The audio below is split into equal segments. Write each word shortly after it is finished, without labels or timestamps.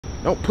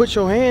Don't put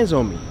your hands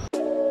on me.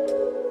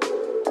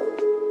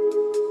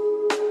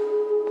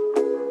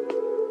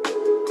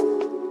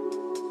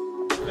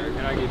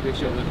 Can I get a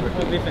picture of this?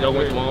 Don't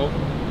wait long.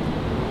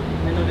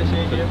 I know this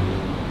shit here.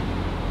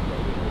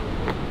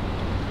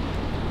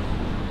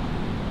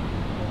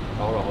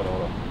 Hold on.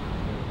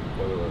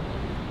 Wait.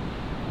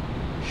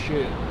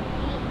 Shit.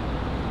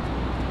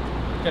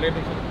 Can I get a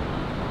picture?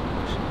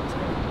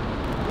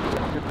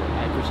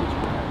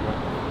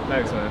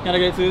 Thanks, man. Can I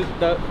get to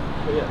that?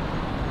 Yeah.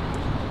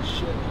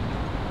 Shit.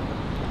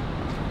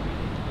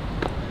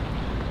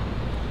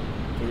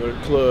 We go to the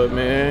club,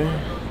 man.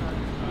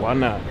 Why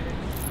not?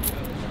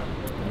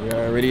 We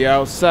already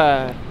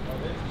outside.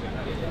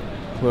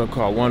 Club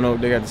called One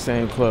Oak. They got the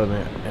same club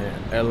in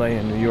LA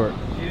and New York.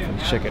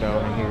 Check it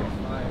out in here.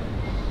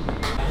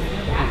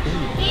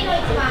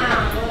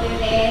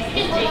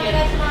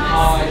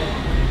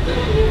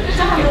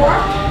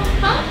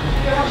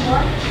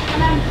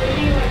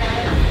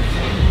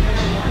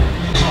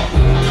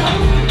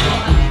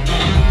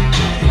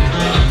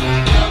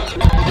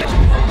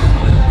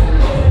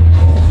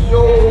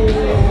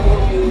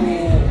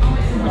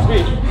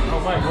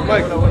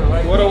 Mike,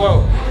 what a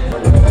wow.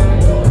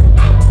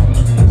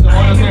 I'm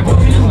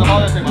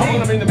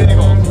gonna bring the mini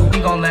golf. We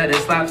gon' let it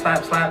slap.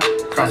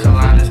 Cross the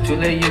line, it's too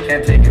late, you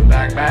can't take it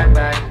back. I'm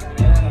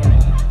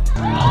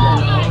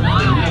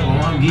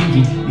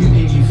geeky, you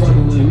think you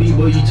fucking with me,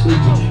 boy, you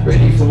tweaking.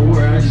 Ready for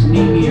war, I just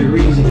need me a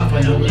reason. I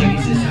find out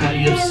ladies is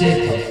highly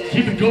upset.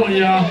 Keep it going,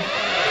 y'all.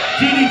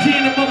 DDG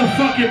in the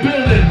motherfucking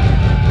building.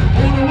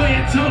 All the way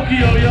in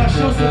Tokyo, y'all.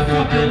 Show some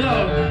fucking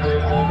love.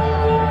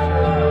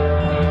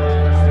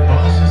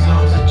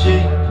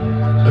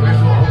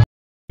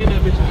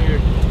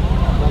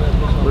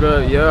 What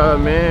up, y'all,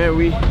 man?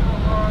 We,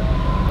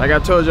 like I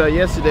told y'all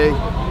yesterday,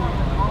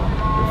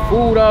 the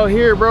food out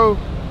here, bro,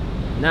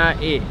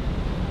 not it.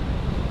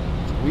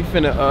 We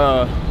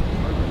finna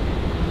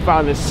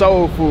find this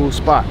soul food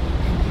spot.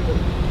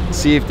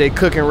 See if they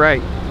cooking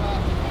right.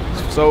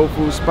 Soul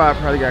food spot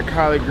probably got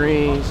collard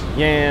greens,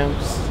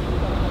 yams,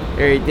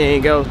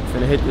 everything else.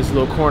 Finna hit this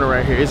little corner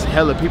right here. It's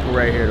hella people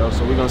right here though,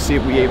 so we're gonna see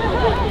if we able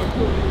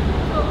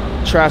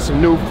to try some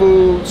new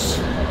foods,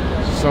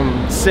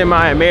 some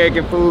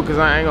semi-American food, cause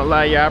I ain't gonna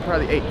lie, y'all, I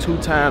probably ate 2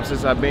 times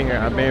since I've been here.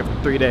 I've been here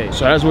for 3 days.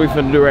 So that's what we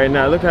finna do right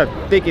now. Look how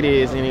thick it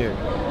is in here.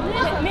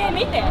 Man,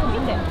 meet that.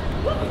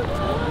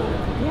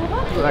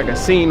 Look like a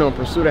scene on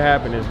Pursuit of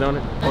Happiness, don't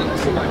it?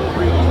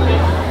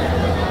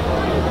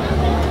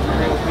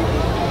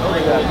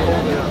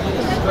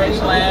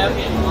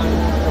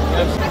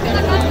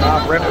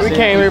 We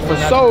came here for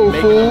soul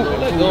food.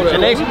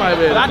 And they, but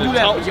I do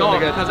that for y'all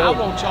because I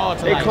want y'all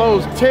to. They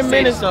closed 10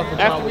 minutes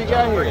after we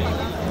got here.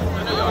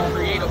 Y'all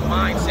creative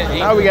mindset.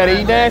 Now we gotta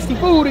eat nasty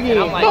food again.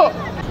 Look.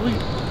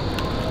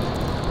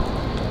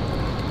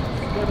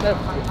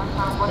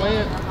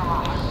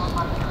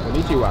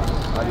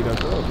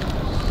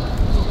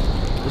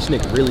 This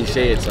nigga really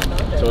said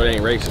something, so it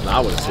ain't racist. I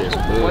would have said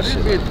some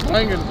bullshit.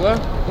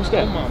 What's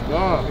that? Oh my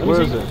God.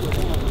 What is it?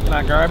 Can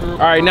I grab it? All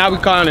right, now we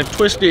calling it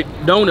Twisted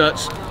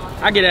Donuts.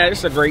 I get that.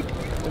 It's a great.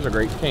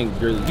 Can't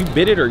really. You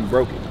bit it or you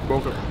broke it?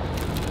 Broke it.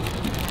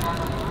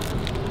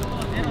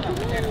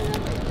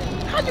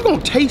 How you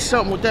gonna taste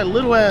something with that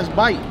little ass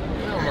bite? I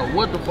don't know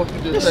what the fuck you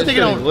just This said. nigga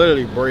don't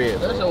literally bread.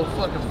 That's your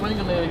fucking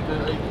fingernail you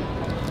did.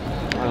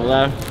 I don't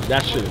lie.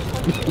 That shit.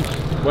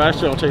 Well, that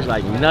shit don't taste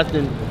like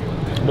nothing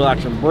but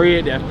like some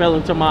bread that fell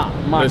into my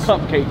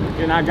cupcake,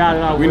 and I got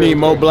it out. We need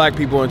more black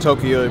people in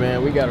Tokyo,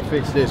 man. We gotta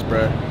fix this,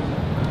 bruh.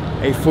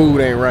 Hey, food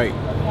ain't right.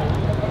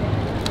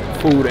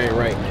 Food ain't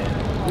right, man.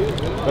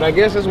 But I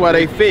guess that's why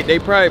they fit. They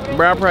probably,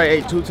 bro, I probably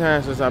ate 2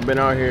 times since I've been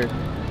out here.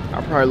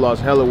 I probably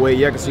lost hella weight.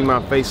 Y'all can see my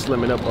face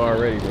slimming up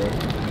already, bro.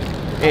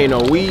 Ain't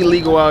no weed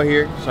legal out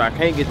here, so I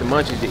can't get the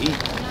munchies to eat.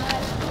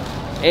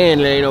 And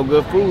there ain't no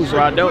good food, so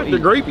I don't eat. The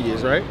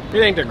grapiest, right?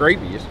 It ain't the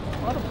grapiest.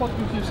 Why the fuck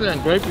you keep saying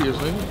grapiest,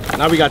 nigga?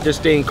 Now we got this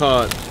thing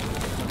called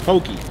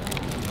Pokey.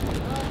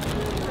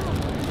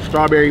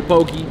 Strawberry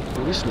Pokey.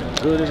 Oh, this smells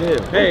good as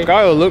hell. Hey.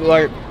 Kyle look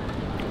like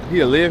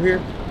he'll live here.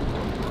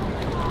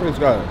 Where's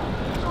Kyle?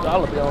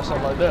 I'll be on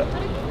something like that.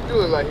 You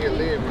look like he'll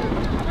live here.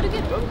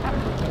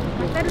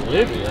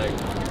 Live here?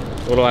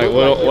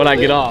 What I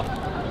get off?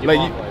 Like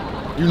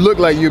you look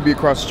like you'd be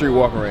across the street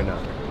walking right now.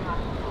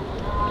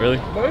 Really?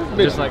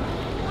 Just like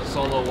a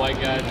solo white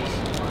guy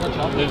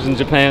just lives in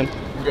Japan.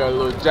 You got a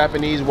little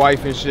Japanese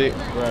wife and shit.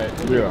 Right.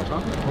 Yeah.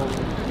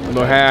 You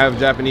know, have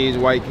Japanese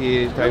white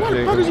kids type shit. Why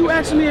the fuck is you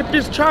asking me if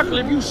this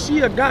chocolate, if you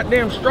see a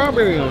goddamn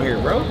strawberry on here,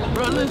 bro?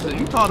 Bro, listen,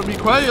 you taught to be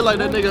quiet like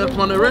that nigga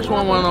from the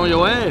restaurant went on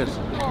your ass.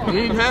 You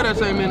ain't had that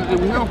same energy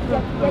with him.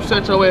 You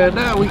set your ass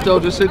down, we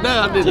told you to sit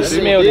down. I did Just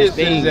that. smell this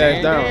Sit thing, his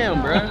ass down.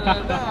 damn, bro.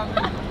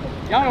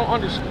 Y'all don't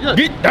understand.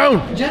 Get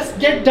down! Just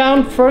get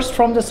down first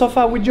from the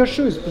sofa with your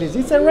shoes, please.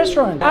 It's a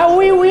restaurant.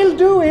 We will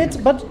do it,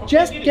 but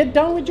just get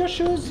down with your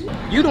shoes.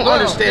 You don't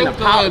understand the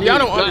power. Y'all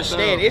don't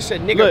understand. It's a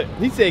nigga. Look,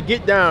 he said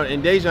get down,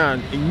 and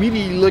Dejan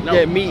immediately looked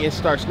at me and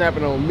started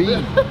snapping on me.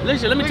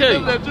 Listen, let me tell you.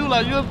 Like, you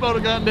like you're supposed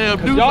to goddamn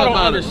do Y'all don't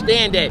something.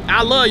 understand that.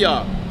 I love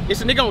y'all. It's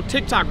a nigga on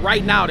TikTok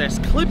right now that's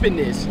clipping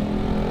this.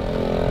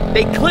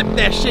 They clipped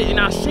that shit and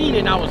I seen it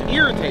and I was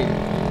irritated.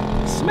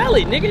 Smell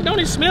it, nigga. Don't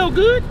it smell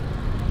good?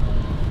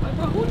 Like,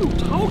 bro, who you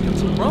talking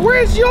to, bro?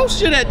 Where's your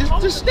shit at?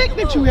 This stick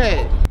that you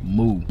had.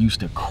 Moo used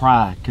to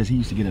cry because he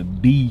used to get a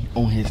B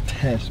on his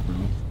test, bro.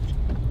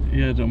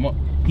 Yeah,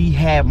 he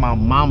had my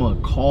mama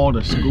call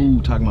the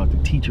school talking about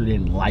the teacher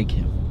didn't like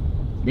him.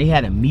 They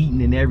had a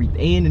meeting and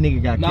everything, and the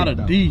nigga got not kicked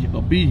a out. D,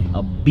 a B.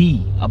 A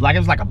B. Like it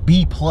was like a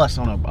B+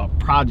 on a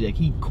project.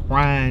 He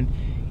crying,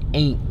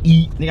 ain't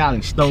eat. Nigga, I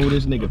done stole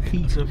this nigga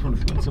pizza from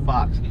the pizza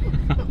box.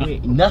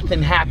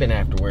 Nothing happened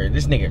afterward.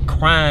 This nigga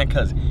crying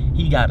because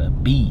he got a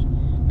B.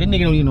 This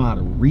nigga don't even know how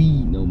to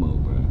read no more,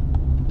 bro.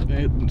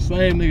 Man, the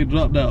same nigga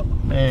dropped out.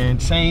 Man,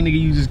 same nigga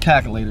uses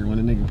calculator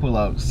when the nigga pull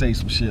out, say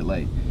some shit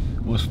like,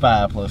 what's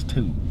 5 +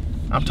 2?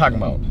 I'm talking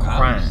about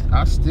crying.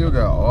 I still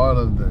got all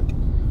of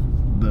the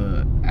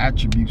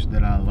attributes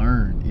that I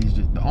learned. Is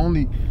just the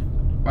only,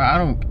 I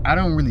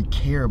don't really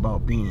care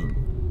about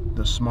being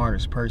the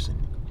smartest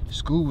person.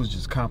 School was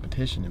just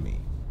competition to me.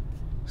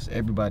 So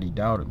everybody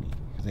doubted me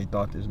because they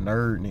thought this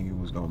nerd nigga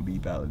was gonna be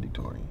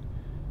valedictorian.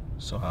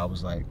 So I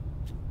was like,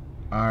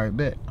 all right,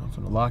 bet, I'm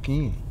finna lock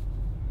in.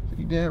 So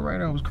you damn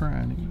right I was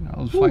crying, nigga.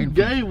 I was fighting. Who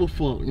gave a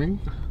fuck, nigga?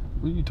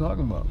 What are you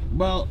talking about?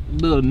 About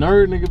the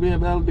nerd nigga being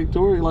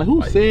valedictorian? Like,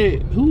 who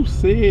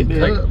said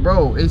that?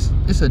 Bro, it's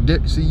a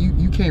dip. See,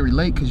 you can't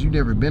relate because you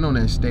never been on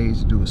that stage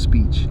to do a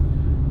speech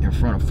in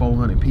front of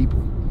 400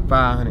 people,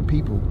 500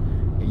 people,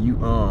 and you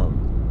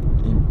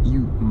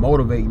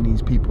motivating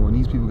these people, and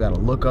these people gotta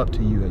look up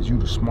to you as you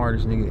the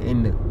smartest nigga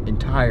in the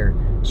entire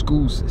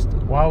school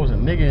system. Why was a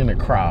nigga in the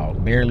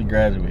crowd, barely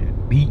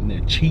graduated, beating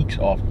the cheeks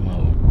off the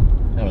mode,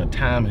 having a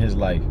time in his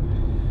life?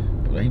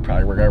 Well, he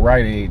probably work at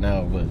Rite Aid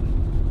now, but.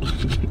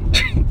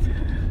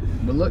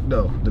 But look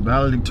though, the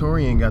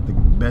valedictorian got the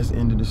best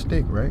end of the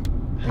stick, right?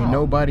 Ain't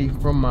nobody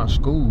from my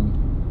school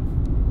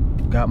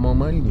got more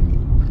money than me.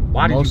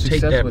 Why did you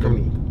take that from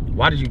me?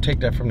 Why did you take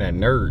that from that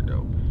nerd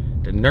though?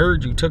 The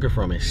nerd you took it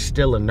from is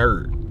still a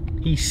nerd.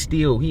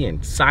 He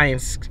in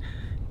science.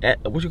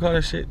 What you call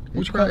that shit?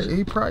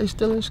 He probably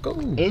still in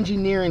school.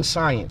 Engineering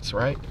science,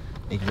 right?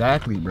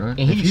 Exactly, bro. And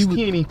he ain't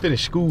even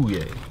finished school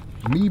yet.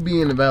 Me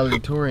being the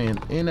valedictorian,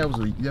 and that was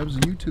a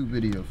YouTube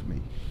video for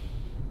me.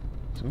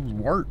 So it was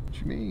work. What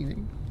you mean,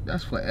 nigga?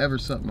 That's forever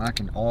something I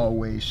can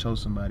always show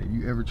somebody. If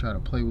you ever try to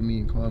play with me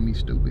and call me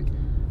stupid,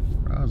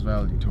 bro, I was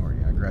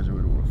valedictorian. I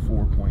graduated with a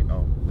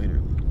 4.0,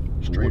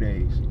 literally. Straight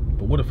A's.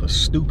 But what if a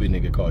stupid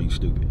nigga call you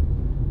stupid?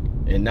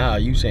 And now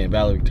you saying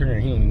valedictorian,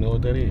 he don't even know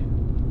what that is.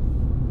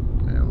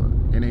 Man,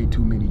 look, it ain't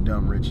too many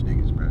dumb rich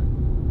niggas, bro.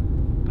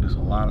 But there's a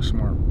lot of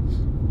smart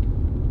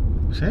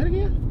ones. Say it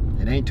again?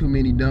 It ain't too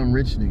many dumb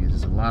rich niggas.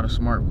 There's a lot of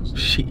smart ones.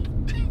 Shit.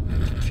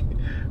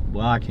 Boy,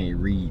 I can't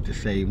read to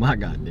save my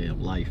goddamn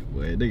life.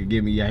 Boy, they could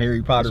give me a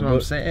Harry Potter book.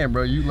 That's what I'm saying,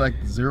 bro. You like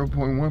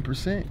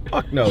 0.1%?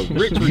 Fuck no.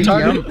 Rich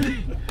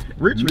retarded.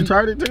 Rich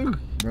retarded too.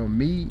 Bro,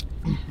 me.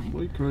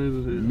 Boy, crazy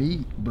as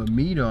hell.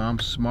 Me though, I'm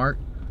smart,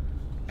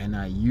 and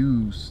I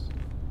use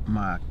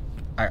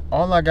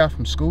all I got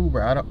from school,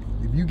 bro.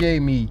 If you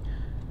gave me,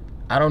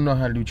 I don't know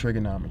how to do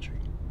trigonometry.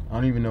 I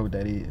don't even know what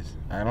that is.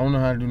 I don't know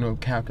how to do no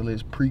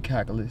calculus,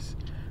 pre-calculus,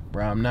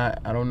 bro.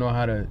 I don't know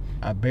how to.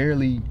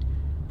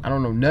 I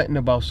don't know nothing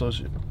about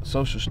social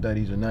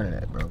studies or none of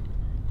that, bro.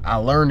 I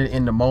learned it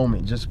in the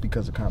moment just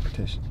because of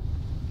competition.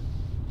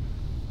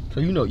 So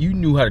you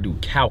knew how to do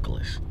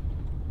calculus.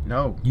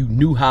 No. You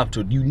knew how to.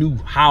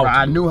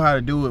 I knew how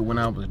to do it when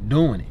I was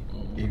doing it.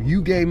 If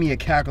you gave me a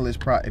calculus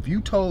if you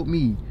told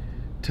me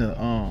to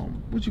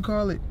what you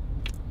call it?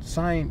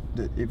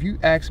 If you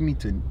asked me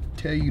to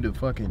tell you the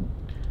fucking,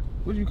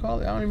 what do you call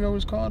it? I don't even know what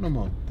it's called no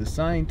more. The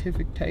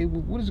scientific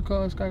table. What is it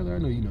called, Skylar? I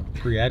know you know.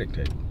 Periodic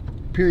table.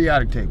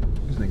 Periodic table.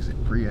 This nigga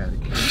said periodic.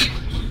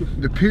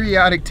 The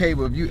periodic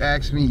table, if you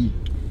ask me,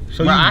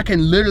 so bro, I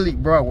can literally,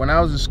 bro, when I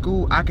was in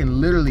school,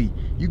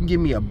 you can give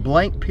me a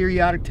blank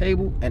periodic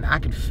table and I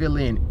can fill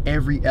in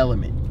every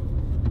element.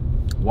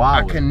 Wow.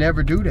 I can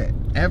never do that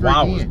ever again.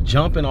 I was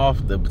jumping off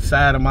the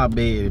side of my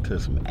bed into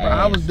some ass. Bro,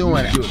 I was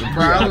doing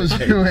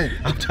it.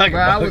 I'm talking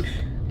about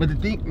but the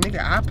thing, nigga,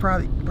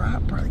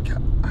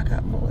 I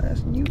got more ass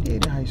than you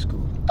did in high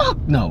school. Fuck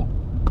no.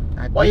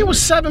 Well, it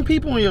was 7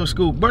 people in your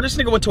school. Bro, this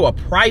nigga went to a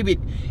private,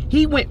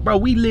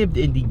 we lived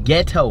in the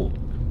ghetto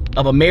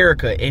of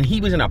America, and he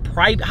was in a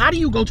private, how do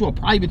you go to a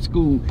private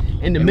school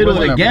in the middle of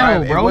the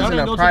ghetto, bro? It wasn't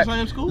a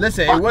private school?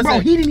 Listen, it wasn't. Bro,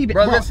 he didn't even,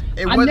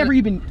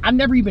 I've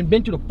never even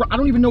been to I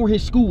don't even know where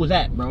his school was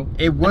at, bro.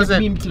 It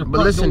wasn't,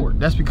 but listen,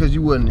 that's because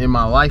you wasn't in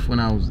my life when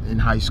I was in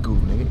high school,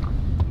 nigga.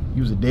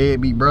 You was a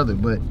deadbeat brother,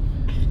 but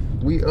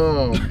we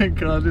Cause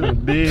it was a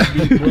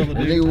deadbeat brother.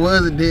 Nigga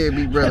was a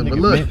deadbeat brother, but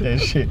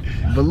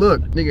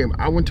look, nigga,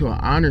 I went to an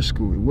honor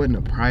school. It wasn't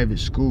a private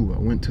school. I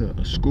went to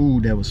a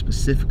school that was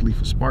specifically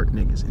for smart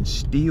niggas and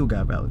still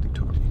got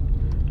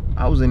valedictorian.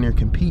 I was in there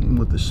competing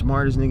with the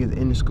smartest niggas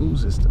in the school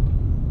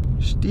system.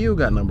 Still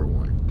got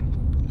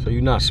 #1. So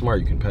you're not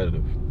smart, you're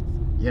competitive.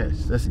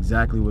 Yes, that's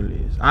exactly what it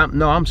is.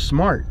 I'm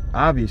smart,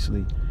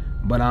 obviously,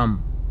 but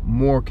I'm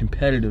more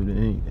competitive than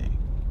anything.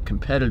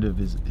 competitive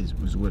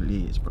is what it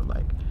is, bro.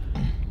 Like,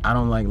 I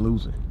don't like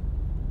losing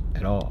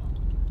at all.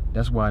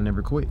 That's why I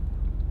never quit.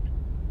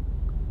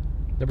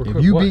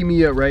 If you beat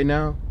me up right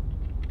now,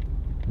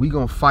 we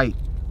gonna fight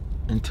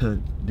until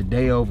the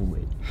day over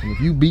with. And if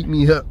you beat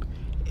me up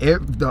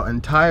the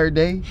entire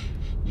day,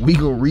 we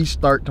gonna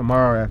restart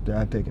tomorrow after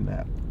I take a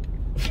nap.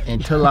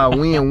 Until I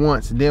win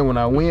once. And then when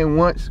I win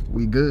once,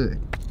 we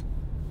good.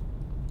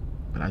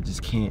 But I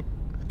just can't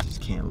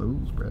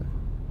lose, bro.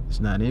 It's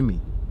not in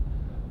me.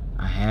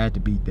 I had to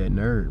beat that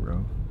nerd,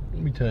 bro.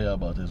 Let me tell y'all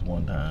about this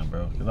one time,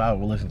 bro. Cause I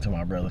was listening to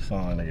my brother's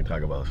song, they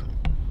talk about some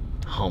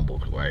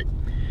humble, right?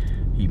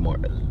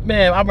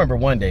 Man, I remember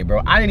one day,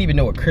 bro, I didn't even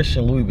know what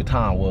Christian Louis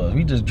Vuitton was.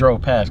 We just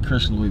drove past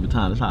Christian Louis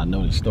Vuitton. That's how I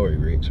know this story,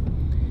 Rich.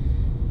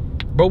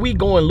 Bro, we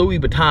going Louis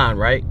Vuitton,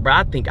 right? Bro,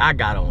 I think I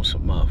got on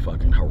some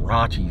motherfucking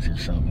Hirachis or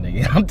something,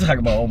 nigga. I'm talking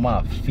about on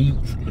my feet,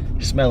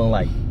 smelling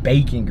like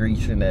bacon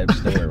grease in that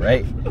store,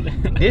 right?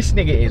 This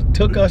nigga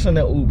took us in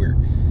the Uber,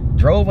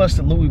 drove us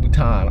to Louis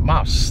Vuitton.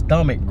 My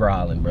stomach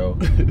growling, bro.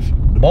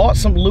 Bought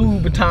some Louis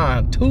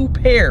Vuitton, 2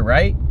 pair,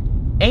 right?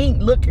 Ain't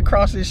look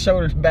across his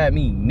shoulder to bat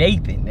me,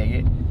 Nathan,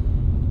 nigga.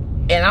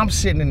 And I'm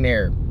sitting in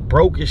there,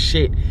 broke as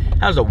shit.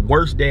 That was the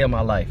worst day of my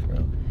life, bro.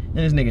 And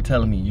this nigga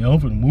telling me, yo, I'm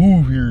finna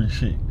move here and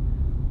shit.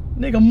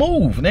 Nigga,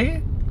 move,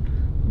 nigga.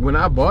 When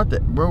I bought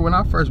that, bro, when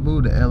I first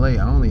moved to LA,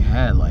 I only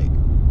had like,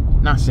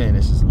 not saying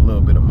this is a little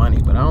bit of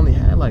money, but I only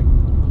had like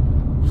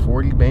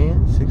 40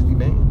 bands, 60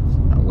 bands.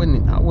 I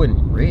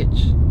wasn't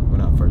rich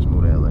when I first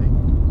moved to LA.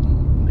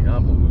 Nigga,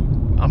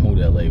 I moved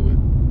to LA with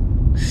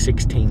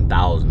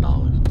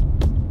 $16,000.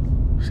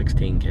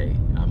 16K,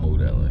 I moved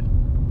to LA.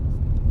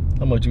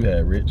 How much you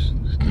had, Rich?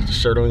 Just a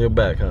shirt on your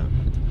back, huh?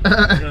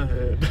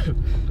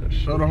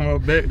 Shirt on my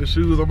back, the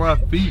shoes on my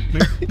feet.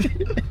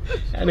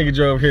 That nigga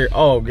drove here.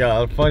 Oh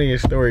God,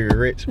 funniest story with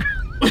Rich.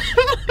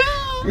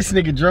 This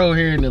nigga drove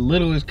here in the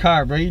littlest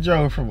car, bro. He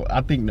drove from, I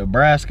think,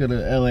 Nebraska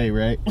to LA,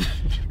 right?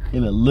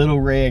 In a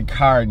little red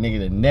car, nigga.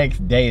 The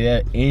next day,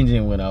 that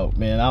engine went out,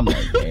 man. I'm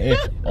like, yeah,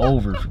 it's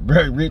over.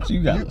 Bro, Rich,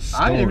 you got a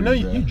story, I didn't even know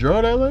you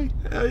drove to LA?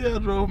 Hell yeah, I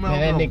drove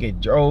man, that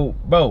nigga drove,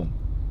 bro.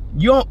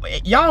 Y'all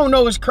don't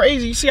know it's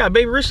crazy. You see how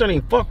Baby Rich don't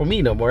even fuck with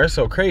me no more. That's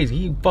so crazy.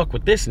 He fuck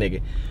with this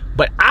nigga.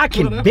 But I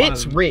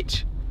convinced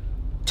Rich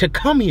to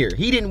come here.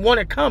 He didn't want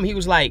to come. He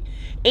was like,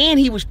 and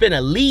he was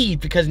finna leave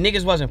because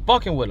niggas wasn't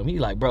fucking with him. He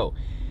like, bro,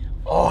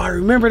 oh, I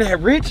remember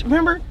that, Rich.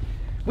 Remember?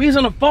 We was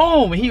on the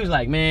phone and he was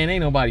like, man,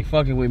 ain't nobody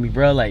fucking with me,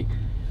 bro. Like,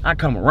 I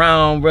come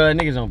around, bro.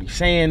 Niggas don't be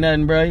saying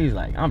nothing, bro. He's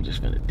like, I'm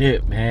just finna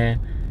dip, man.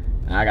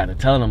 And I got to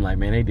tell him, like,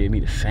 man, they did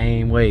me the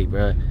same way,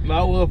 bro. No,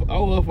 I was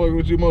fucking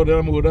with you more than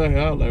I moved out here.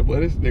 I was like,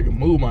 boy, this nigga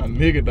move my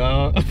nigga,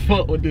 dog. I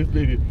fuck with this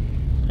nigga.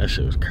 That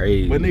shit was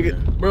crazy. But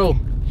nigga, bro,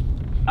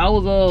 I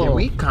was Can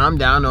we calm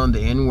down on the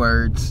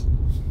N-words?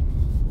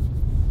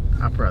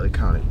 I probably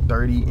counted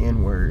 30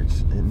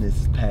 N-words in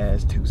this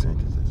past 2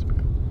 sentences, bro.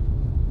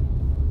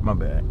 My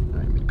bad. I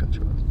didn't mean to cut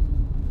you off.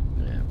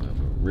 Yeah, but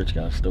Rich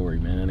got a story,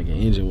 man. That nigga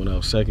engine went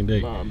out second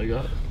day. Nah,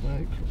 nigga.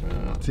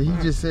 See, he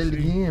just said it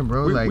again,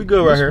 bro. We like,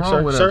 good right here, what's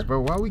wrong with sir. us, bro?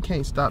 Why we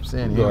can't stop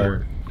saying the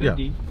N-word? Yeah.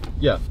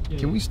 Yeah.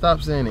 Can we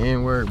stop saying the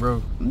N-word,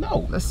 bro?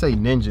 No. Let's say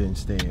ninja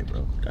instead,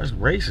 bro. That's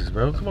racist,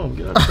 bro. Come on,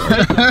 get up.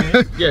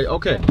 Yeah,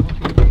 okay.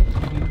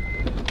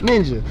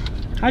 Ninja.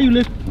 How you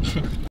live?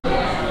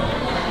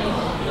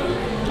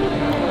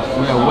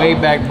 We got way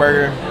back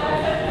burger.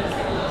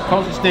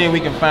 Closest thing we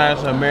can find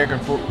to American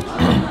food.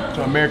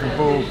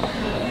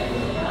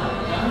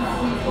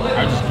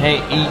 I just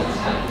can't eat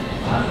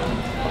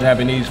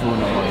Japanese food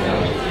no more.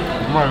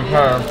 I'm gonna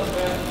try.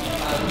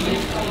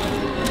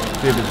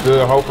 See if it's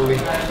good, hopefully.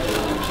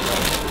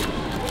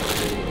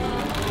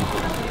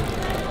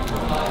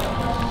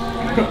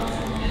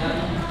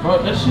 Bro,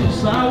 that shit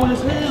sour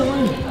as hell,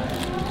 ain't it?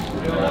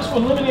 That's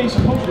what lemonade's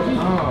supposed to be.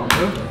 Oh,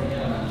 man.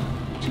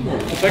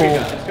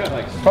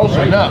 Close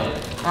enough.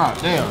 Ah,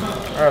 damn.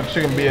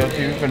 Chicken BLT,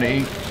 we finna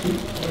eat.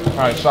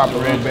 Alright, stop a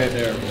little bit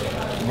there.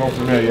 Go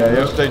from there,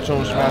 yeah. Stay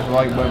tuned, smash the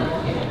like button.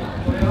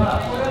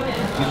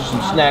 Get you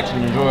some snacks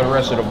and enjoy the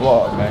rest of the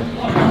vlog, man.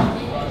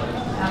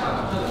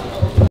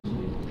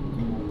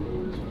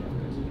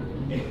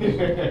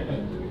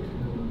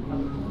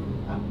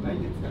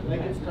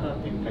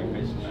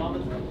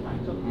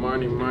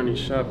 Money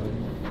shopping.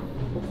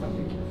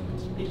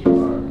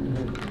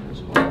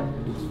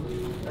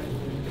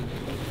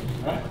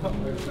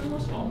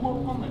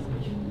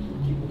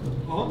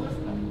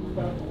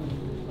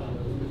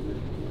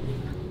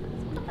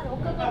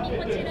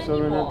そ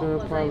れなど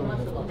ございま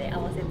すので合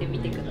わせてみ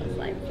てくだ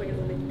さい。これを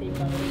塗っていた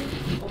だいて。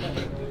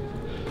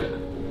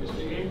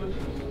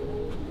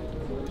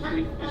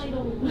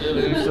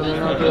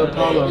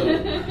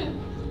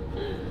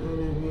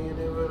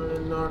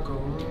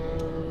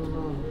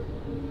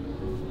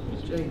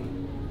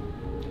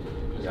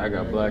I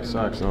got black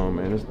socks on,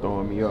 man. It's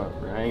throwing me off.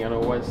 I ain't got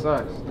no white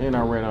socks. And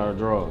I ran out of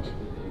drawers.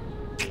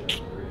 Guess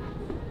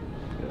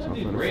I'm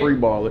finna free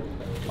ball it.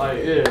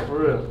 Like, yeah, for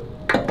real.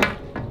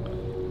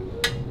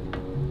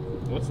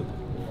 What's the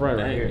front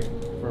right here?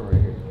 Front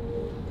right here.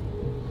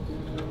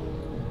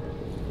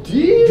 I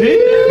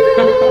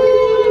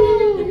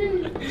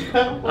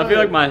feel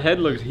like my head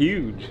looks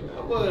huge.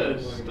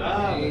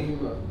 Stop.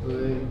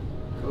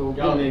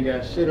 Y'all ain't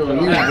got shit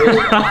on you.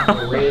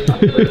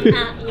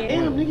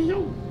 Damn, nigga,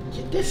 yo,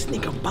 this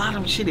nigga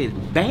bottom shit is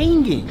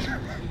banging.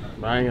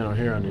 But I ain't got no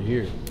hair under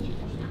here.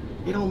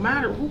 It don't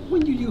matter.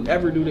 When do you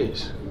ever do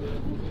this?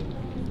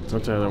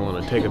 Sometimes I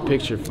want to take a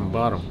picture from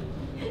bottom.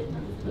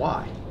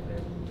 Why?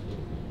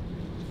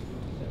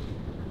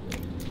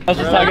 I was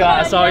just talking.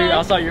 I saw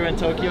you in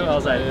Tokyo. I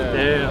was like,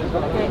 damn.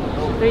 Okay,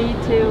 3,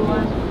 2,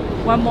 1.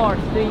 One more.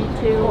 3,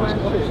 2, 1.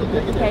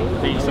 Okay.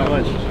 Thank you so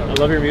much. I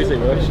love your music,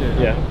 bro.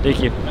 Yeah,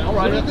 thank you. All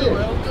right,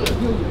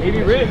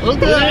 Maybe Rick.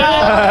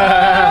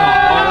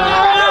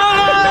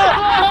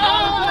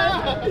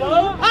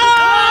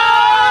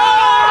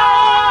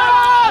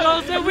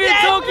 We in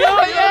Tokyo.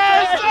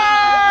 Yes, sir.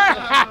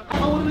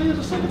 Oh, it is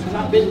a second time.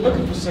 I've been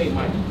looking for St.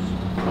 Michael.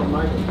 Oh,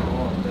 Michael.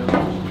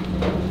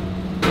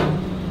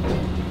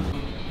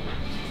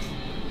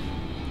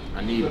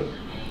 I need it.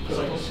 It's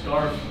like a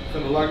scarf.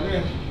 Finna lock it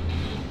in.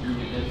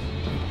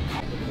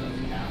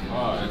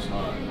 Oh, that's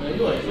hard. Man,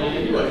 you ain't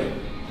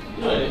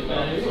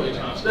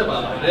trying to step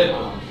out like that.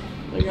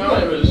 You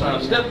ain't really trying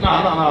to step.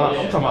 Nah. I'm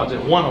talking about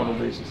just one on the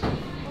bitches.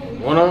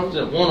 One on?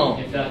 Just one on.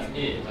 If that's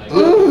it. Like,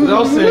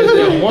 Y'all said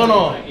just one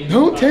on.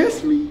 Don't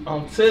test me.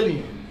 I'm telling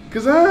you.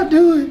 Cause I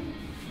do it.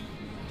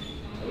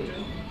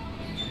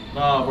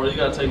 Nah, bro, you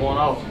gotta take one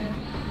off.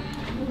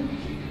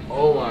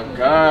 Oh my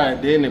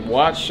God! Didn't the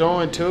watch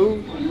showing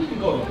too? You can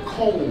go to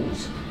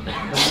Kohl's. The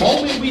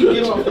moment we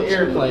get off the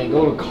airplane,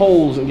 go to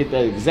Kohl's and get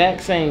that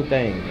exact same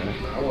thing, man.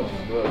 I want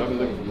some gloves. I've been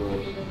looking for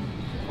gloves.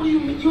 What do you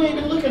mean? You ain't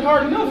been looking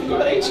hard enough. You go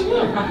to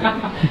H&M.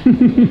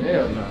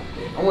 Hell no.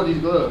 I want these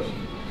gloves.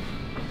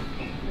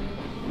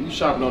 You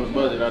shopping on the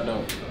budget? I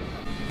don't.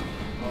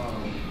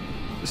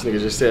 This nigga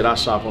just said I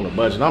shop on a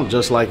budget. I'm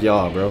just like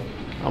y'all, bro.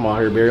 I'm out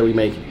here barely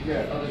making. You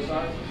got other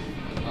size?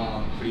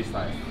 free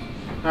size.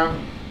 Huh?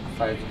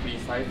 Size, free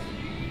size.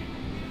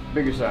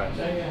 Bigger size.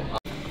 Thank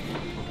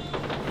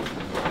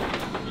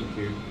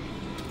you.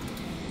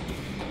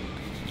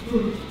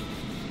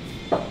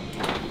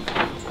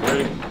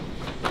 Ready?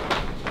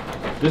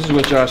 This is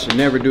what y'all should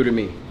never do to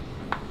me.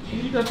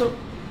 Don't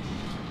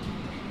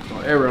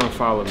ever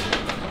unfollow me.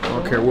 I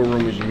don't care what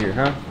room is you here,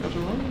 huh?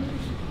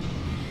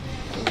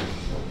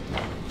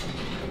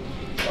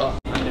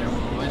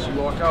 Once you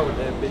walk out with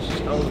that bitch, it's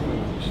over.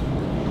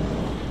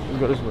 Let's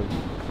go this way.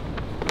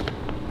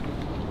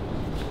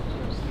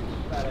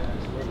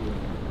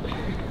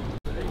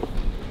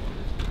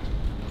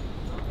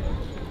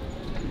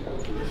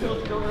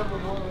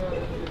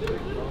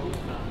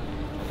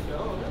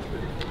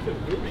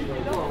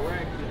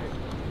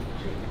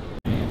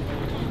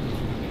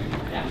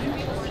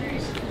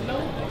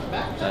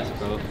 That's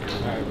cool.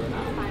 Alright, bro.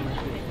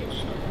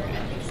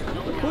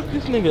 Fuck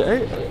this nigga,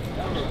 hey.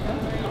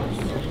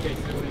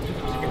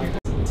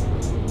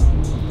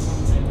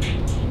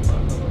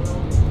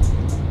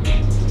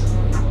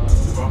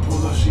 If I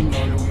pull up, she know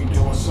that we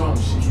doing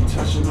something. She keep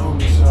touching on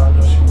me, so I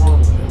know she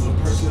want it. That little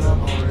press it up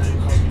on her,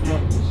 ain't cost me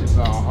nothing. This shit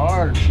sound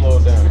hard to slow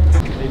down.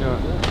 You know.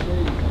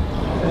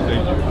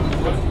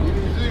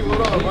 What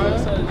up,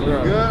 man? You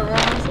good,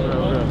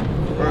 man?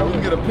 Bro, we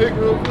can get a pic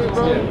real quick,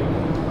 bro?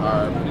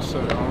 Alright, pretty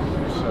sure, homie.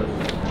 Pretty sure.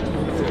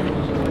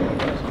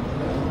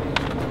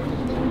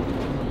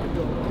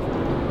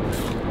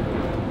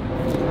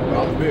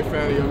 I'm a big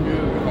fan of your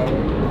music,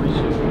 homie.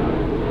 Appreciate it.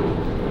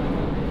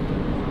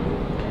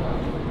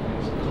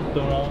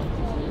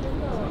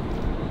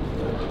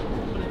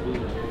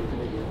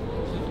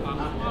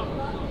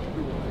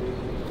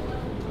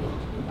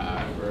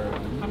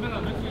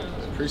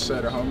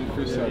 Appreciate it, homie.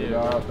 Appreciate it,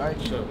 y'all.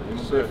 Thank you. I'm a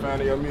big fan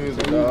of your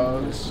music,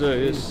 dog. Yes, sir.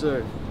 Yes,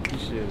 sir.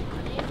 Appreciate it.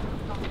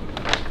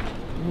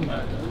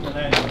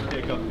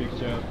 Take a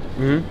picture.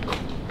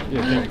 Mm-hmm.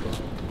 Yeah, thank you.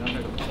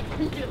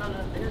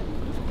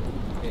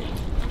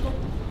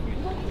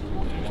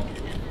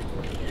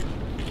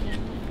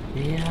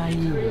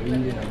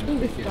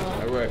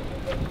 All right.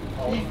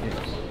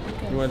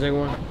 You want to take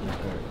one?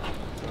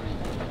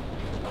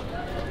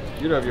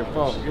 Get off your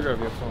phone. Get off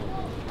your phone.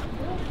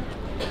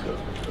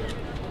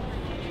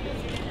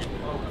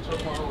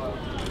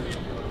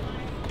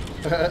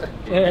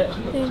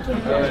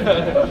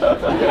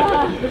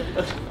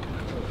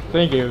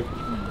 Thank you.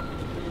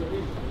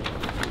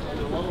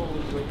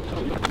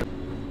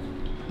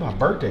 My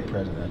birthday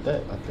present at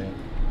that, I think.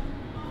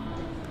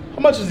 How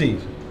much is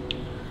these?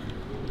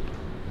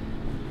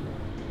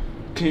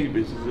 These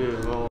bitches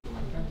is long.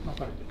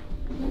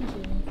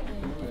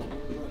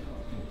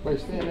 Wait,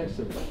 stand next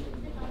to me.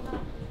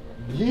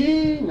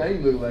 Yeah, now you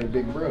look like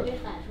Big Bro.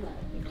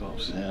 Oh,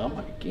 Sam, I'm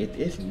about to get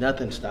this.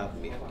 Nothing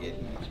stopping me from getting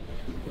these.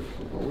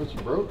 Oh, what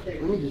you broke?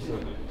 Let me get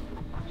some.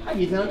 I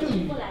get down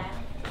too.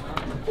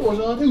 What's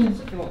on too?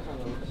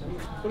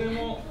 Put him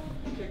on.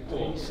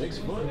 6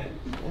 foot.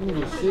 That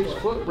nigga 6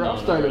 foot, bro. I'm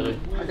starting to,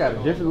 I got a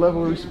different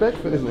level of respect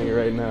for this nigga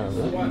right now,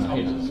 bro.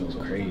 So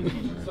crazy.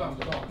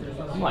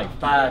 I'm like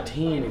 5'10"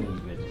 in these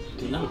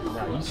bitches.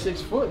 Nah, you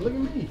 6 foot. Look at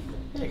me.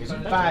 Yeah, cause you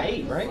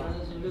 5'8", right?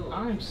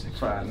 I'm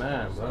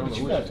 5'9", bro. But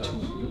you got 2.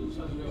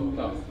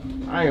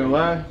 I ain't gonna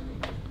lie.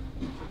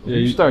 Yeah,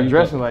 you start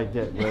dressing like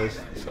that, bro.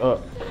 It's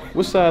up.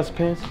 What size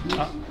pants?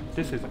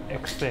 This is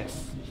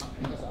XS.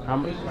 How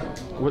much?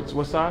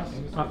 What size?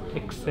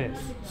 XS.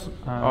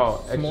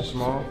 Oh, extra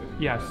small?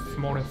 Yes,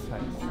 smallest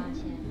size.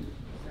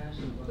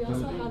 We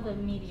also have the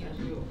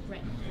medium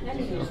range.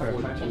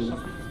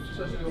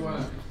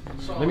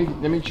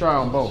 Let me try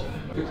on both.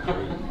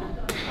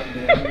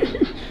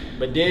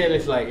 But then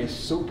it's like it's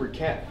super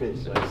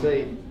catfish. Like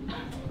say,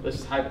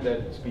 let's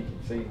hypothetically speaking,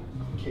 say you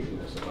kicking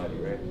with somebody,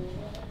 right?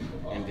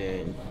 And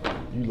then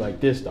you like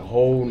this the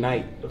whole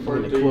night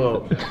in the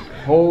club.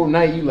 Whole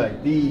night you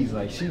like these,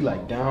 like she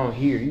like down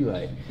here. You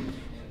like,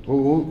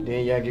 whoop whoop.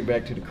 Then y'all get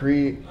back to the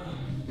crib.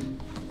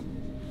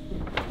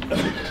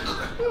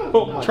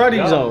 Try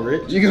these on,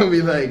 Rich. You gonna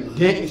be like,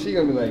 damn. She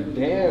gonna be like,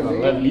 damn.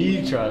 Man. Let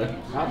me try it.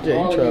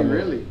 Yeah, you try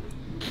really.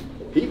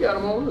 He got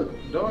him on.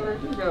 Look, dog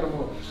right there got him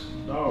on.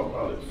 Dog,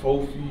 probably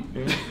 4 feet.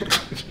 Man.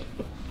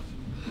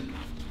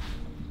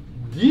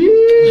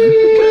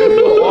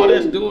 Yeah. All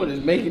that's doing is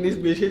making this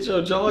bitch hit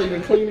your jaw. You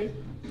can clean it.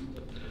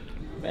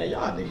 Man,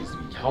 y'all niggas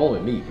be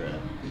holding me, bro.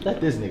 Let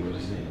this nigga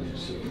was saying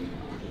this shit.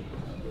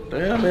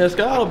 Damn, man,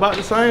 Sky about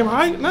the same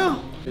height now.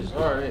 It's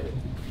alright.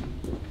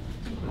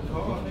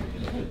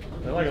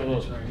 They're like a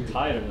little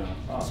tighter now.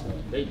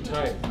 They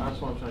tight. That's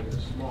why I'm trying to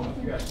get small.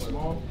 You got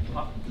small?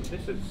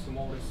 This is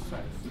smallest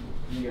size.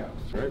 Yeah.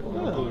 Right?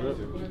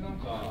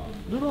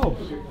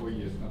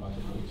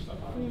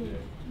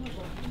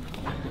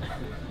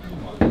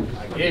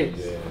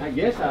 I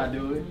guess I'll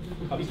do it.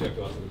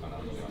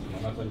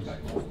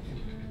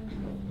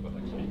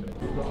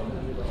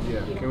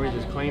 Yeah, can we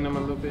just clean them a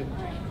little bit?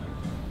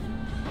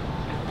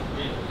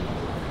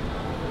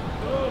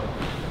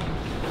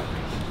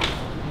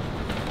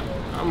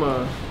 I'm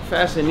a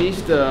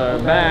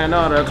fashionista, buying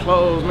all the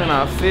clothes, man.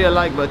 I feel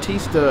like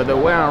Batista, the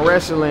way I'm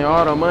wrestling,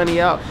 all the money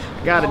out,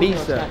 got a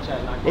visa.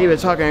 They been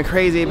talking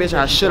crazy, bitch.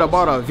 I should have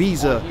bought a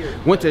visa.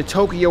 Went to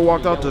Tokyo,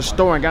 walked out the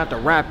store and got the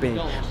rapping.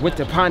 Went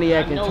to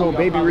Pontiac and told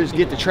Baby Rich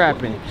get the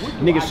trapping.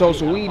 Nigga sold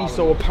some weed, he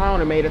sold a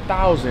pound and made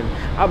 1,000.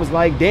 I was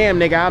like, damn,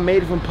 nigga, I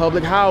made it from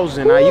public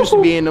housing. I used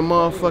to be in the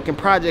motherfucking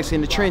projects in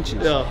the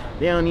trenches.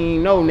 They don't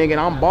even know, nigga,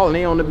 I'm balling,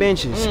 they on the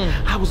benches.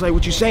 I was like,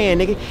 what you saying,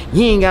 nigga?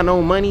 You ain't got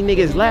no money.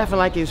 Niggas laughing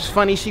like it's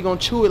funny. She gon'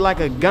 chew it like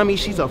a gummy.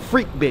 She's a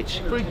freak bitch.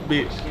 Freak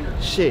bitch.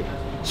 Shit.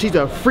 She's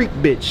a freak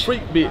bitch.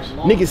 Freak bitch.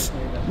 Niggas,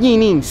 you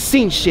ain't even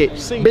seen shit.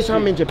 Bitch,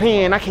 I'm in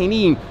Japan. I can't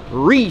even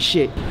read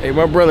shit. Hey,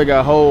 my brother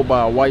got hold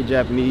by a white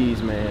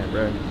Japanese man,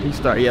 bro. He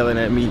started yelling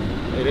at me.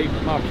 Hey, they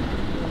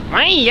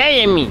Why you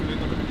yelling at me?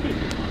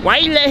 Why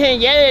you let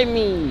him yell at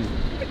me?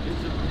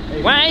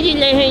 Why did you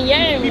let him yell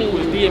at me? People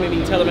was DMing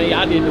me telling me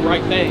I did the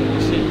right thing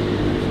and shit.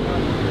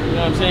 You know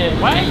what I'm saying?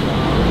 Why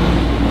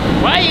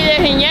you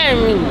let him yell at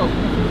me?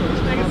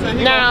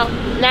 Now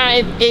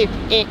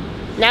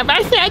if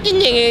I said the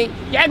nigga,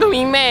 y'all gonna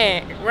be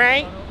mad,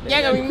 right?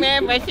 Y'all gonna be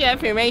mad if I say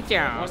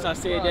affirmation. Once I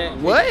said that.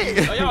 What?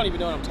 Oh, y'all don't even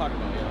know what I'm talking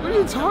about. What are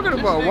you talking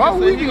about? Why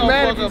would we be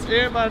mad if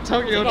everybody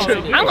Tokyo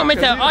trip? I'm gonna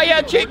tell all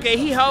y'all trick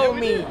he hold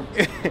me.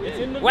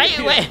 Wait.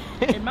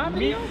 In my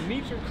video,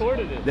 Meech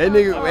recorded it. That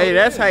nigga, hey,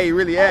 that's how he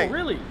really act. Oh,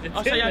 really? It's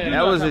So y'all do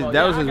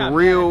That was his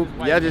real.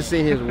 Y'all just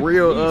seen his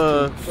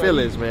real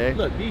feelings, man.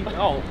 Look,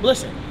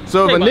 listen.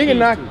 So if a Think nigga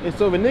about knock, these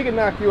so if a nigga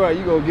knock you out,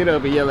 you gonna get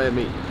up and yell at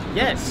me.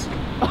 Yes.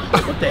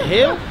 What the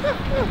hell?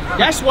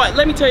 That's what.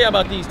 Let me tell you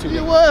about these two.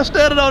 You was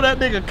standing on that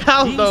nigga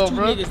couch These though, two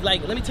bro. niggas,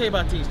 like, let me tell you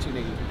about these two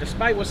niggas.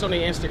 Despite what's on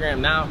their Instagram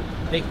now,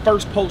 their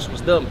first post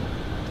was them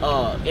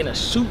in a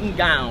suit and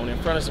gown in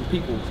front of some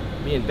people,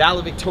 being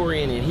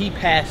valedictorian, and he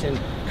passing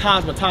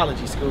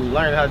cosmetology school,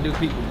 learning how to do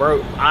people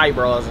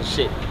eyebrows and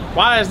shit.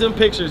 Why is them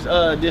pictures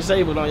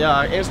disabled on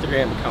y'all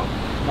Instagram account?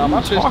 Nah,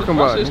 my shit talking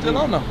about, shit still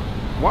on though.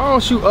 Why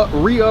don't you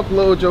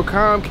re-upload your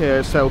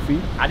Comcast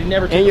selfie I did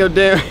never. and your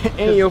damn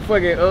and your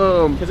fucking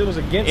because it was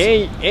against.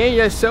 and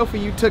your selfie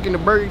you took in the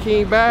Burger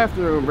King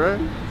bathroom, bro?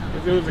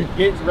 If it was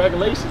against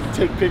regulations to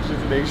take pictures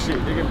of their shit,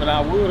 nigga, but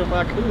I would if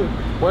I could.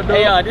 What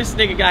Hey, this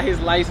nigga got his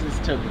license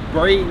to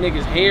braid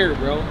niggas' hair,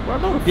 bro.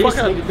 This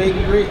nigga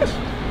Baby Rich.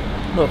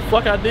 The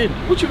fuck I didn't.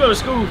 What you go to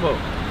school for?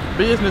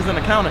 Business and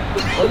accounting.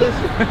 Oh,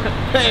 listen.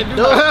 Hey,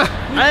 dog,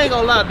 I ain't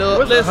gonna lie, dog.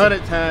 What's Listen,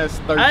 100 times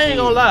 13? I ain't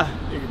gonna lie.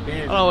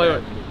 Oh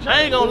wait.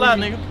 I ain't gonna lie,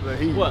 nigga. But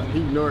he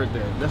ignored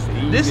that. That's the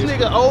This easiest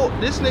nigga old.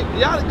 This nigga.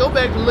 Y'all go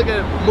back and look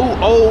at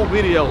old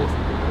videos.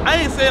 I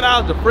ain't saying I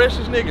was the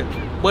freshest nigga,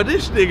 but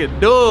this nigga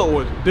Doug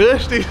was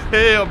dusty as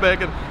hell back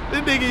in.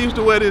 This nigga used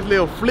to wear this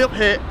little flip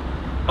hat,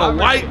 a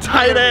white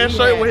tight ass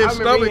shirt with his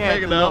stomach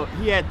hanging out.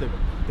 He had the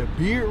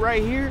beard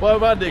right here. What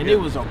about nigga? And it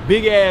was a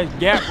big ass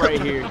gap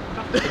right here.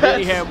 And then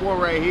he had more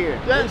right here.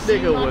 That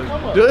nigga was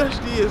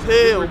dusty as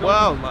hell.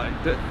 Wow,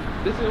 like that.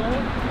 This is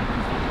what?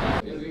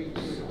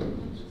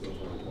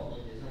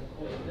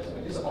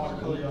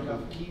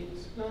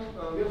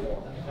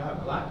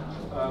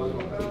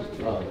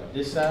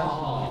 This size? I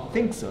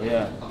think so,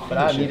 yeah. But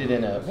I need it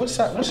in a. What's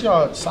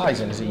y'all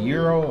sizing? Is it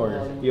Euro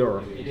or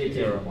Euro.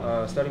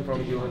 Starting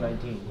from Euro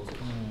 19.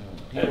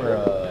 you were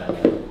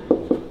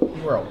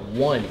You were a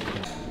 1.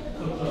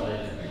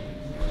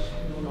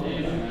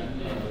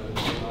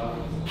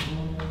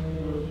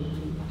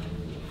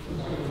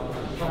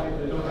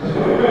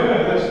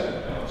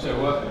 Say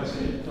what?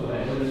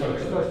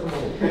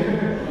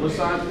 What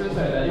size is this?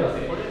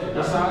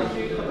 What size?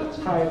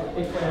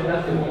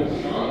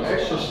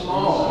 Extra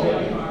small.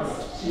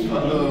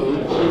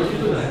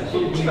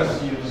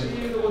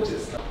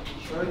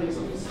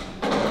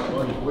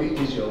 Wheat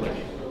is your leg.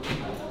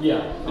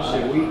 Yeah. This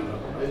shit wheat.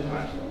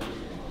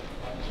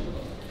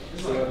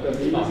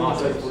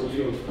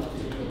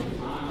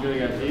 You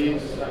got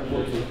these.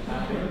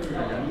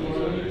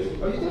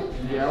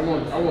 Yeah, I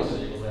want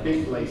the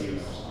big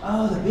laces.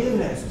 Oh, the big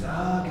laces.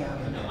 Oh, okay.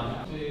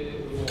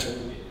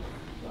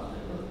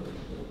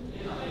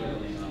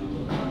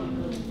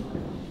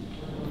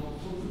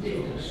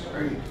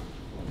 Straight.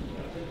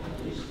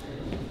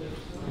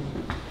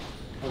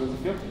 How does it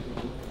feel?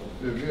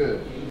 Feel good.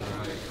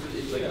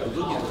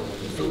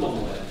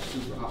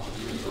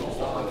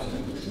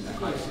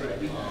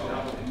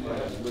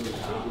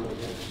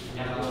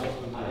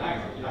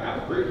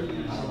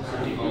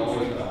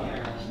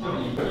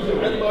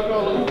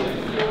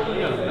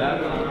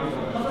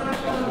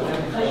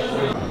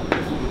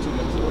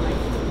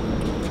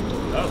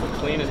 That was the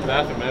cleanest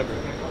bathroom ever.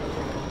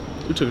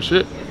 You took a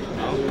shit.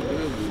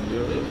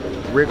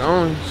 Rick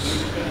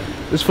Owens.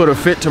 This for the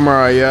fit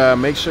tomorrow, y'all.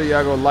 Make sure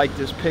y'all go like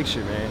this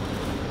picture, man.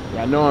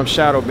 Y'all know I'm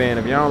shadow banned.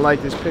 If y'all don't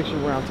like this picture,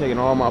 well, I'm taking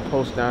all my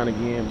posts down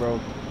again, bro.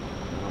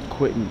 I'm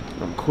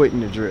quitting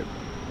the drip.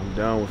 I'm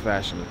done with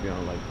fashion if y'all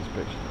don't like this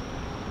picture.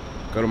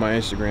 Go to my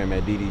Instagram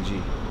at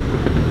DDG.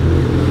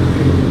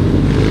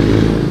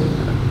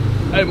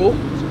 Hey, boo.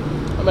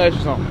 Let me ask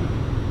you something.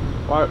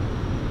 All right.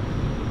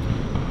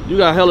 You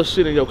got hella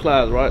shit in your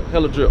closet, right?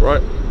 Hella drip,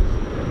 right?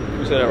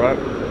 You say that, right?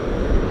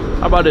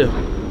 How about this?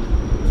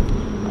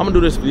 I'm gonna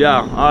do this for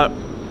y'all, all right?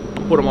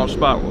 I'll put them on the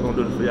spot. We're gonna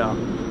do this for y'all.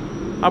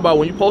 How about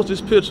when you post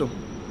this picture,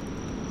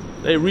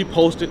 they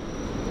repost it,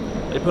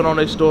 they put on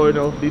their story, you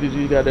know,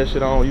 DDG got that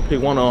shit on, you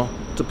pick one on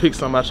to pick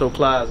something out your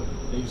closet,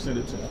 and you send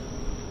it to them.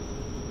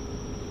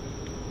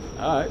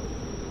 All right.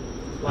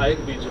 Like, it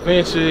could be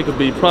Givenchy, it could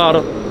be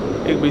Prada,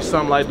 it could be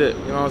something like that,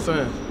 you know what I'm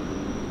saying?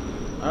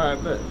 All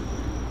right, bet.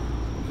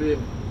 You feel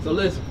me? So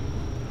listen,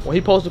 when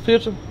he posts a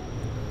picture,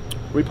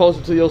 repost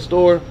it to your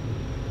store,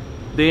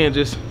 then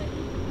just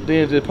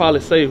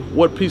probably say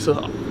what piece of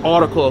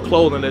article or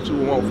clothing that you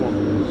want from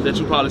him, that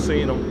you probably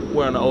seen him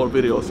wearing an old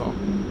video or something.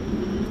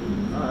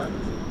 Alright.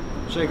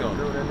 Shake on.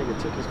 That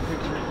nigga took his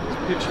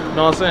picture. You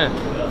know what I'm saying?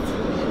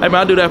 Hey man,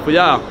 I do that for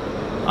y'all.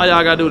 All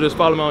y'all gotta do is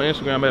follow me on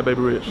Instagram at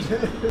Baby Rich.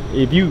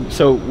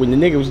 So when the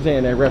nigga was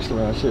saying that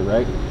restaurant shit,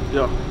 right?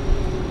 Yeah.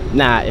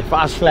 Nah, if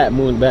I slap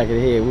Moo in the back of the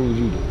head, what would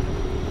you do?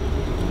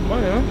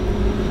 Man.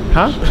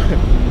 Huh? I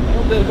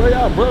don't think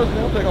y'all brothers, I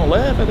don't think gonna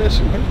laugh at that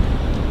shit, man.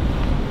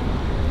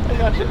 I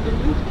got shit to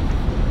do.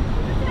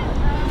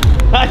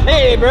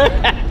 Hey, bro.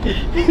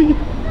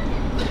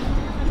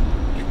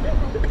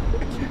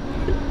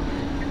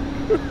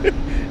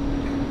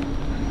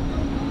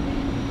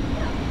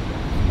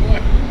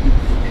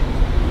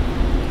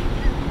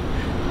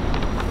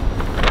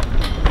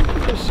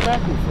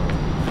 Smack me for?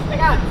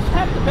 Nigga, I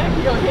slapped the back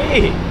of your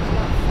head. It's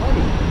not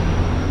funny.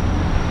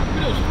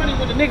 But it was funny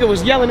when the nigga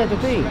was yelling at the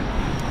thing.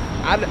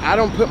 I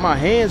don't put my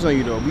hands on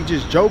you though. We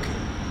just joking.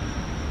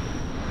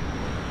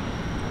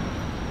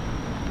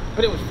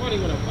 But it was funny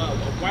when a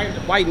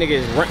white nigga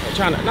is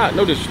trying to,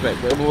 no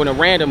disrespect, but when a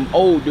random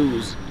old dude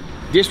is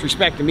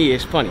disrespecting me,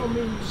 it's funny.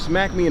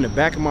 Smack me in the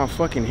back of my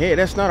fucking head.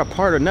 That's not a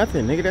part of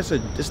nothing, nigga.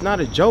 It's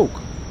not a joke.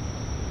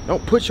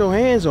 Don't put your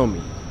hands on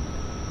me.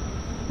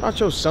 I'm not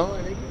your son,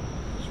 nigga.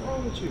 What's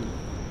wrong with you?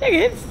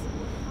 Nigga,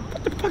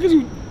 what the fuck is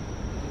you?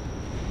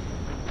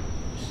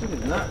 Shit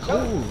is not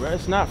cool, bro.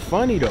 It's not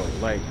funny though.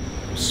 Like,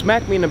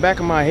 smack me in the back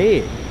of my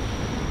head.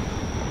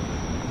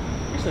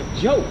 It's a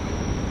joke.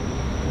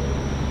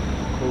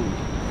 Cool.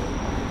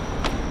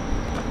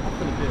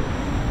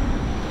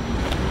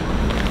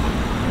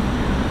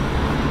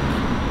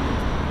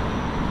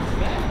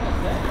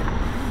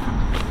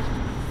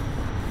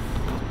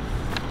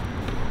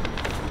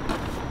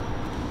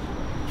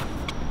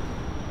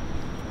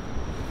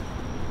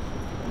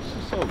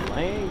 So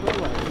lame, bro.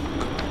 Like,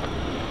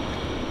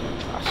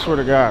 I swear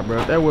to God, bro,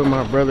 if that was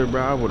my brother,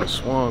 bro, I would have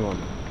swung on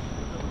him.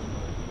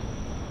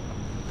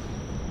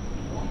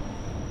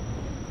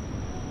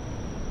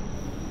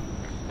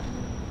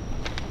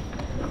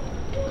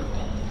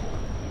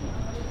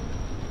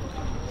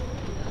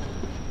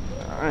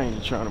 I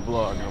ain't trying to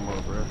vlog no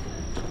more, bro.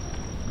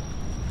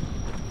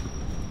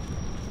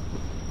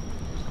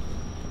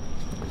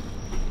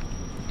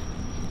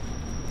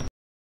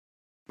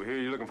 We're here,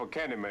 you're looking for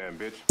Candyman,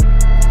 bitch.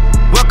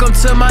 Welcome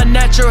to my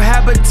natural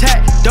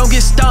habitat. Don't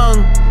get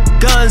stung,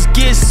 guns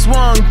get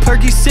swung.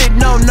 Perky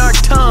sitting on our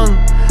tongue.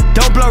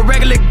 Don't blow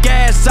regular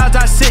gas,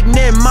 Zaza sitting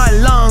in my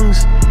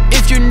lungs.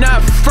 If you're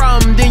not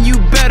from, then you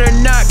better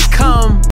not come.